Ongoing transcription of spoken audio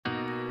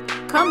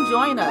Come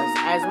join us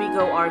as we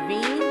go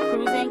RVing,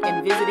 cruising,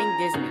 and visiting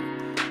Disney.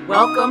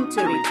 Welcome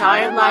to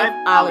Retired Life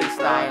Ollie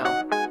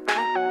Style.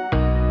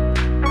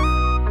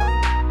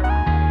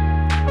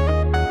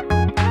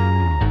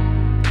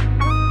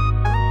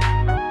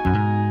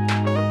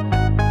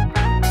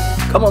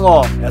 Come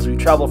along as we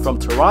travel from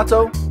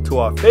Toronto to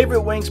our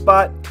favorite wing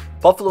spot,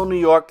 Buffalo, New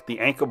York, the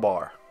Anchor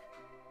Bar.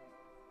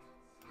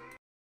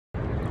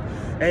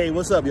 Hey,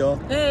 what's up, y'all?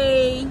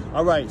 Hey!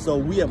 All right, so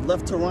we have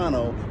left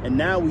Toronto, and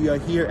now we are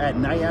here at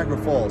Niagara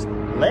Falls.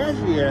 Last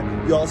year,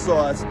 y'all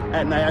saw us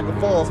at Niagara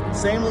Falls,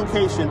 same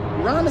location,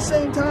 around the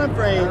same time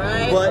frame,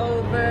 but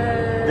over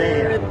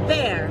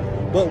there.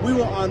 But we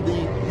were on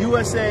the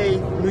USA,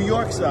 New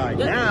York side.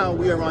 Yep. Now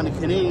we are on the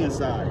Canadian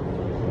side.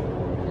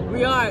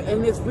 We are,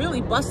 and it's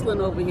really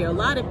bustling over here. A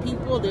lot of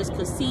people, there's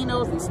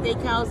casinos and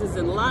steakhouses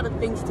and a lot of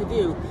things to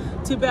do.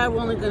 Too bad we're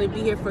only going to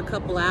be here for a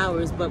couple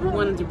hours, but we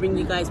wanted to bring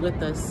you guys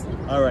with us.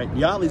 All right,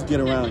 y'all at least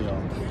get around,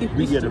 y'all.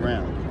 We get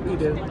around. We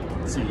do.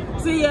 See you.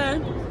 See ya.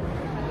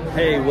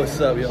 Hey, what's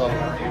up, y'all?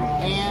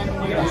 And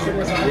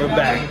we're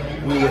back.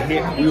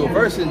 We were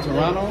first in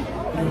Toronto,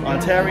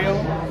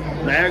 Ontario,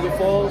 Niagara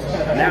Falls.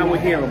 Now we're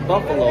here in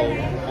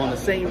Buffalo. On the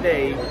same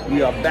day,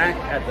 we are back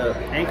at the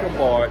Anchor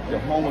Bar, the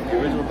home of the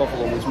original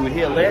Buffalo Wings. We were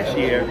here last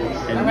year,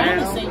 and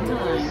around the same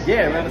time.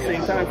 Yeah, around the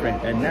same time frame.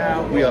 And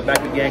now we are back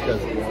again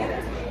because,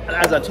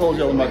 as I told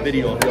y'all in my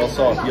video, if y'all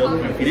saw it,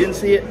 if you didn't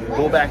see it,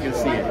 go back and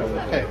see it.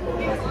 Hey,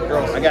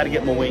 girl, I got to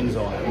get my wings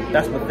on.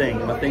 That's my thing.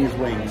 My thing is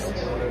wings.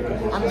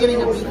 I'm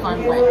getting a beef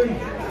on Weck.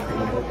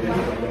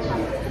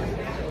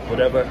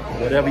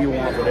 Whatever you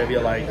want, whatever you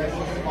like,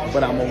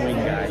 but I'm a wing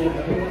guy.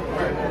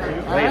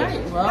 All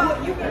right, well,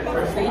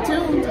 stay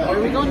tuned.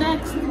 Where we go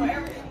next?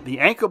 The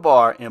Anchor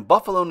Bar in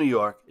Buffalo, New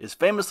York is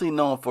famously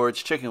known for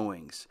its chicken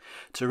wings.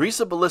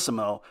 Teresa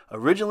Bellissimo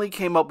originally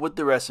came up with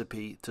the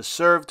recipe to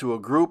serve to a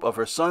group of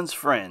her son's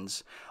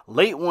friends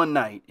late one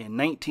night in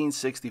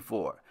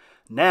 1964.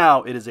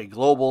 Now it is a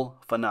global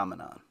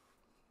phenomenon.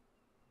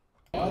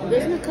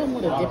 Doesn't it come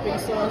with a dipping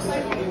sauce?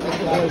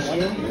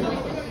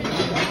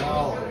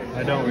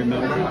 I don't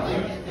remember.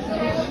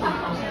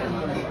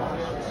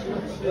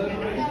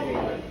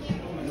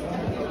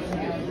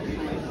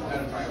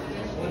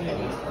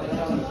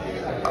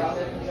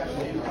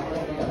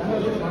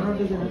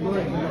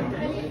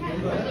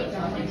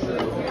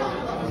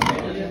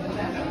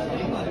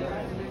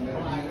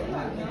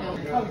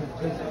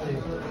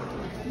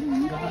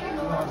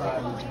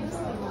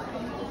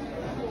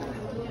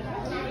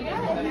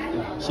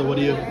 So what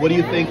do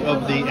you think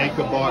of the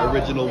Anchor Bar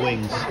original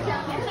wings?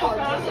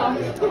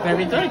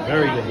 Very good.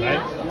 Very good,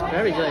 right?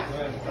 Very good.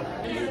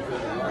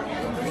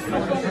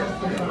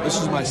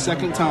 This is my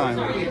second time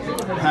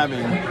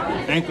having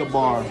Anchor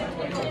Bar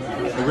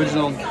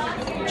original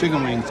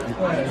chicken wings.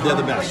 They're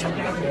the best.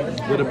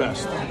 They're the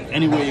best.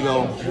 Anywhere you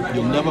go,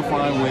 you'll never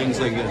find wings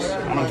like this.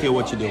 I don't care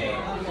what you do.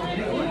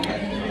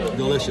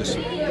 Delicious.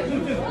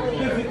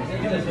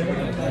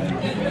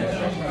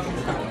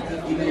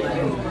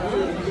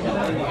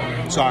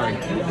 Sorry.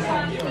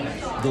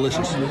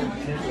 Delicious.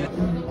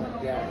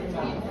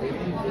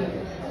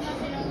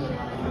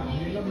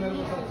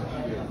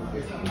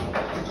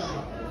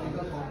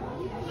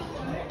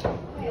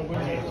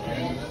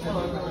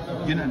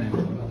 Get in it.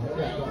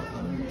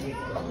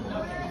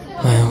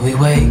 When we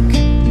wake,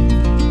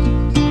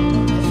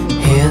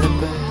 hear the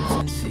birds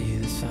and see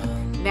the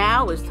sun.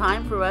 Now it's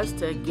time for us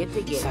to get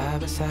together.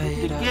 Side by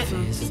side, our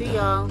fears See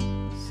y'all.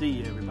 See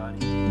you, everybody.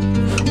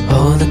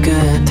 Oh, the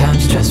good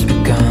times just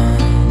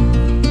begun.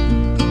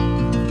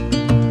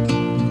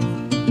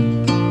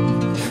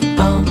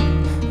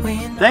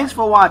 Thanks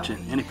for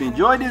watching, and if you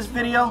enjoyed this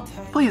video,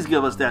 please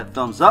give us that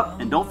thumbs up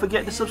and don't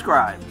forget to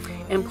subscribe.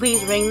 And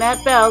please ring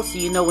that bell so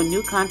you know when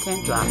new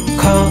content drops.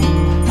 Call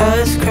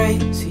us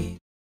crazy.